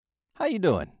How you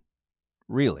doing?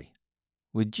 Really?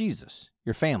 With Jesus,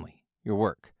 your family, your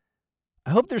work. I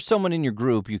hope there's someone in your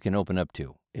group you can open up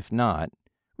to. If not,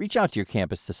 reach out to your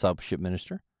campus discipleship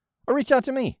minister or reach out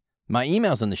to me. My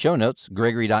email's in the show notes,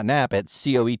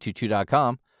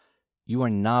 gregory.knapp@coe22.com. You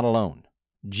are not alone.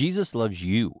 Jesus loves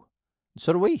you.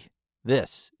 So do we.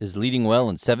 This is Leading Well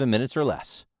in 7 minutes or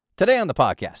less. Today on the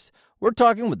podcast, we're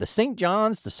talking with the St.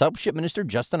 John's discipleship minister,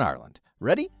 Justin Ireland.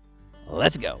 Ready?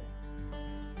 Let's go.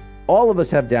 All of us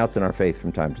have doubts in our faith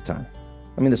from time to time.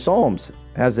 I mean, the Psalms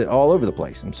has it all over the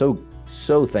place. I'm so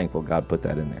thankful God put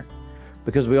that in there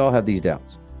because we all have these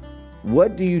doubts.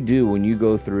 What do you do when you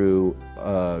go through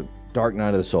a dark night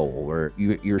of the soul where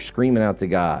you're screaming out to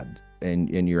God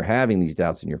and you're having these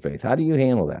doubts in your faith? How do you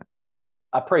handle that?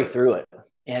 I pray through it.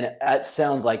 And that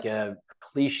sounds like a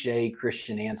cliche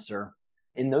Christian answer.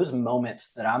 In those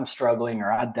moments that I'm struggling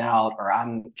or I doubt or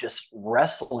I'm just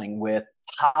wrestling with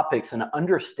topics and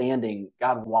understanding,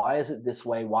 God, why is it this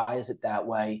way? Why is it that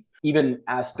way? Even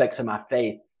aspects of my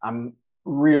faith, I'm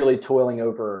really toiling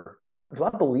over, do I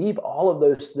believe all of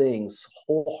those things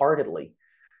wholeheartedly?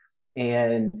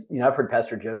 And, I've heard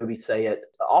Pastor Joby say it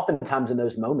oftentimes in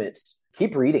those moments,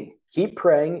 keep reading, keep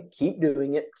praying, keep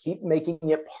doing it, keep making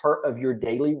it part of your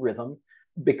daily rhythm,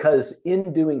 because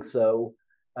in doing so,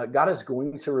 God is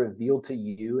going to reveal to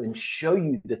you and show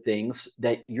you the things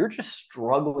that you're just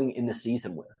struggling in the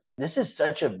season with. This is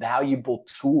such a valuable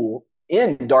tool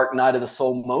in dark night of the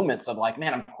soul moments of like,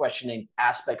 man, I'm questioning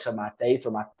aspects of my faith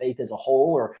or my faith as a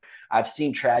whole, or I've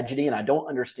seen tragedy and I don't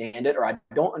understand it, or I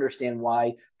don't understand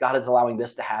why God is allowing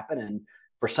this to happen. And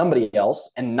for somebody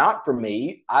else and not for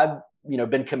me, I've,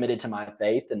 been committed to my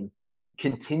faith and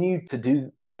continue to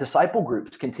do disciple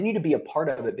groups, continue to be a part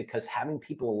of it, because having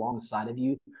people alongside of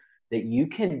you that you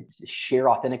can share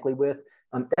authentically with,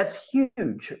 that's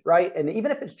huge, right? And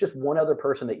even if it's just one other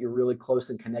person that you're really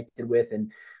close and connected with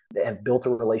and have built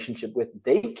a relationship with,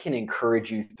 they can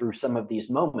encourage you through some of these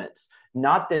moments.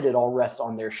 Not that it all rests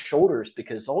on their shoulders,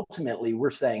 because ultimately we're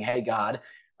saying, hey, God,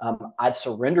 I've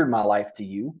surrendered my life to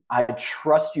you. I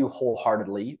trust you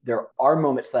wholeheartedly. There are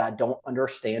moments that I don't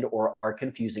understand or are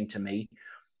confusing to me,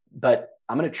 but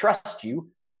I'm going to trust you,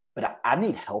 but I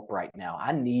need help right now.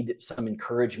 I need some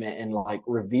encouragement and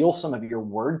reveal some of your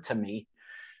word to me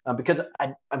because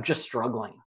I'm just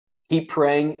struggling. Keep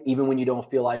praying even when you don't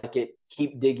feel like it.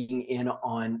 Keep digging in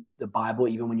on the Bible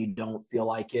even when you don't feel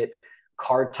like it.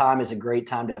 Card time is a great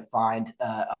time to find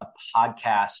a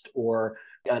podcast or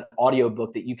an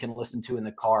audiobook that you can listen to in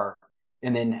the car,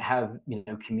 and then have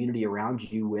community around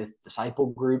you with disciple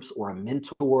groups or a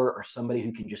mentor or somebody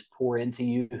who can just pour into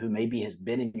you, who maybe has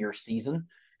been in your season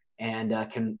and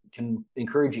can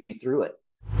encourage you through it.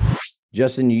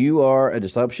 Justin, you are a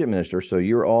discipleship minister, so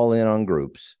you're all in on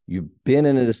groups. You've been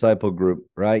in a disciple group,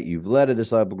 right? You've led a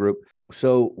disciple group.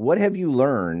 So what have you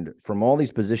learned from all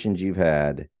these positions you've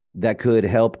had that could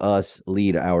help us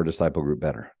lead our disciple group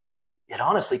better? It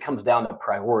honestly comes down to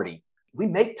priority. We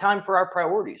make time for our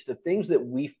priorities, the things that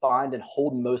we find and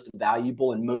hold most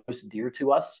valuable and most dear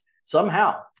to us.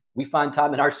 Somehow we find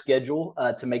time in our schedule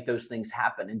to make those things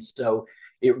happen. And so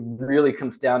it really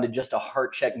comes down to just a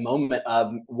heart check moment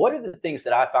of what are the things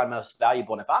that I find most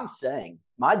valuable? And if I'm saying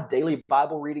my daily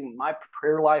Bible reading, my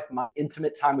prayer life, my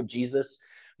intimate time with Jesus,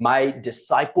 my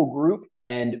disciple group,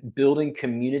 and building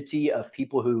community of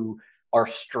people who are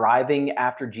striving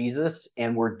after Jesus,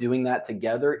 and we're doing that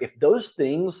together, if those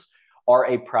things are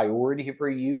a priority for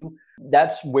you,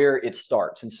 that's where it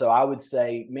starts. And so I would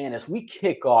say, man, as we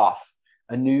kick off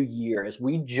a new year, as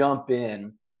we jump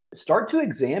in, start to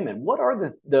examine what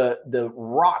are the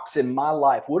rocks in my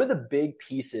life? What are the big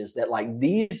pieces that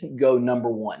these go number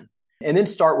one? And then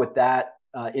start with that,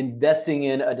 investing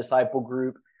in a disciple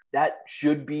group. That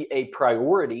should be a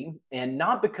priority, and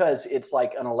not because it's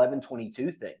like an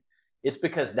 11/22 thing. It's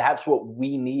because that's what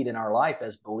we need in our life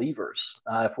as believers.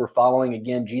 If we're following,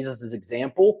 again, Jesus's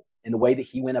example and the way that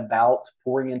he went about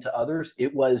pouring into others,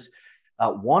 it was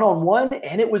one-on-one,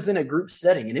 and it was in a group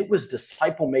setting, and it was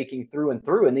disciple making through and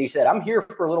through. And then he said, I'm here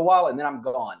for a little while and then I'm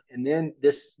gone. And then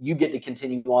you get to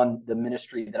continue on the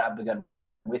ministry that I've begun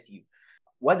with you.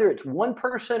 Whether it's one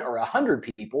person or 100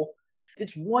 people, if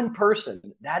it's one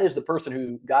person, that is the person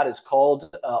who God has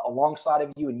called alongside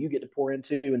of you and you get to pour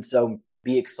into. And so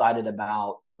be excited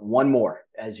about one more,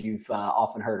 as you've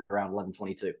often heard around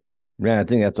 11/22. Man, I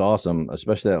think that's awesome,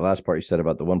 especially that last part you said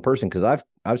about the one person, because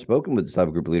I've spoken with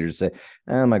disciple group leaders say,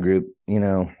 my group, I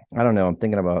don't know, I'm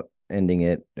thinking about ending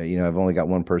it. I've only got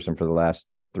one person for the last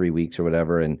 3 weeks or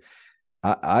whatever. And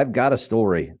I've got a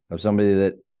story of somebody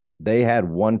that they had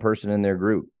one person in their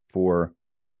group for,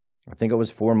 I think it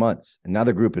was 4 months. And now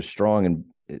the group is strong and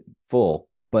full.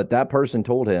 But that person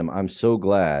told him, I'm so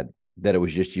glad that it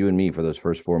was just you and me for those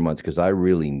first 4 months, because I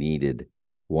really needed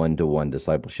one-to-one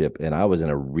discipleship. And I was in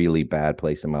a really bad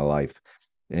place in my life.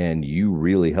 And you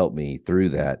really helped me through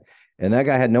that. And that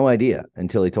guy had no idea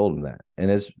until he told him that. And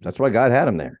that's why God had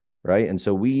him there. Right. And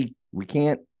so we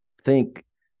can't think,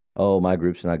 oh, my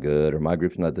group's not good, or my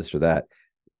group's not this or that.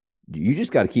 You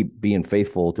just got to keep being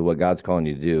faithful to what God's calling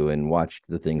you to do and watch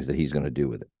the things that he's going to do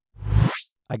with it.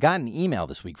 I got an email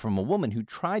this week from a woman who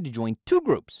tried to join 2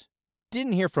 groups.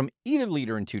 Didn't hear from either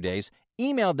leader in 2 days,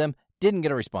 emailed them, didn't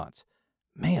get a response.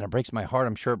 Man, it breaks my heart.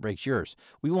 I'm sure it breaks yours.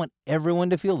 We want everyone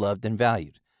to feel loved and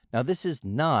valued. Now, this is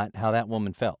not how that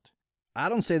woman felt. I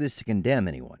don't say this to condemn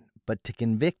anyone, but to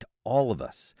convict all of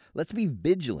us. Let's be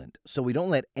vigilant so we don't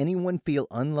let anyone feel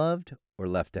unloved or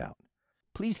left out.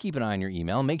 Please keep an eye on your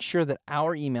email and make sure that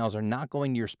our emails are not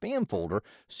going to your spam folder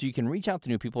so you can reach out to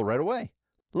new people right away.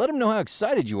 Let them know how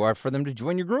excited you are for them to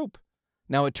join your group.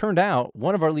 Now, it turned out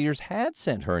one of our leaders had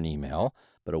sent her an email,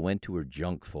 but it went to her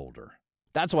junk folder.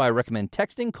 That's why I recommend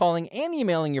texting, calling, and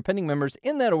emailing your pending members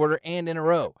in that order and in a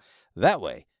row. That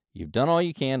way, you've done all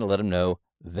you can to let them know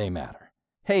they matter.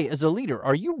 Hey, as a leader,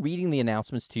 are you reading the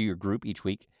announcements to your group each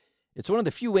week? It's one of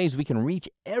the few ways we can reach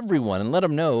everyone and let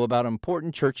them know about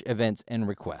important church events and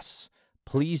requests.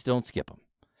 Please don't skip them.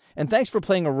 And thanks for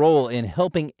playing a role in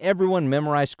helping everyone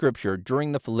memorize Scripture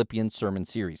during the Philippians sermon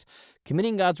series.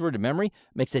 Committing God's Word to memory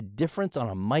makes a difference on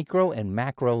a micro and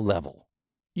macro level.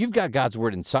 You've got God's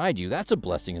Word inside you. That's a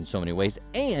blessing in so many ways,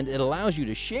 and it allows you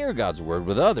to share God's Word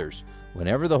with others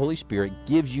whenever the Holy Spirit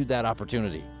gives you that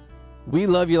opportunity. We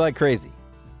love you like crazy.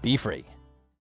 Be free.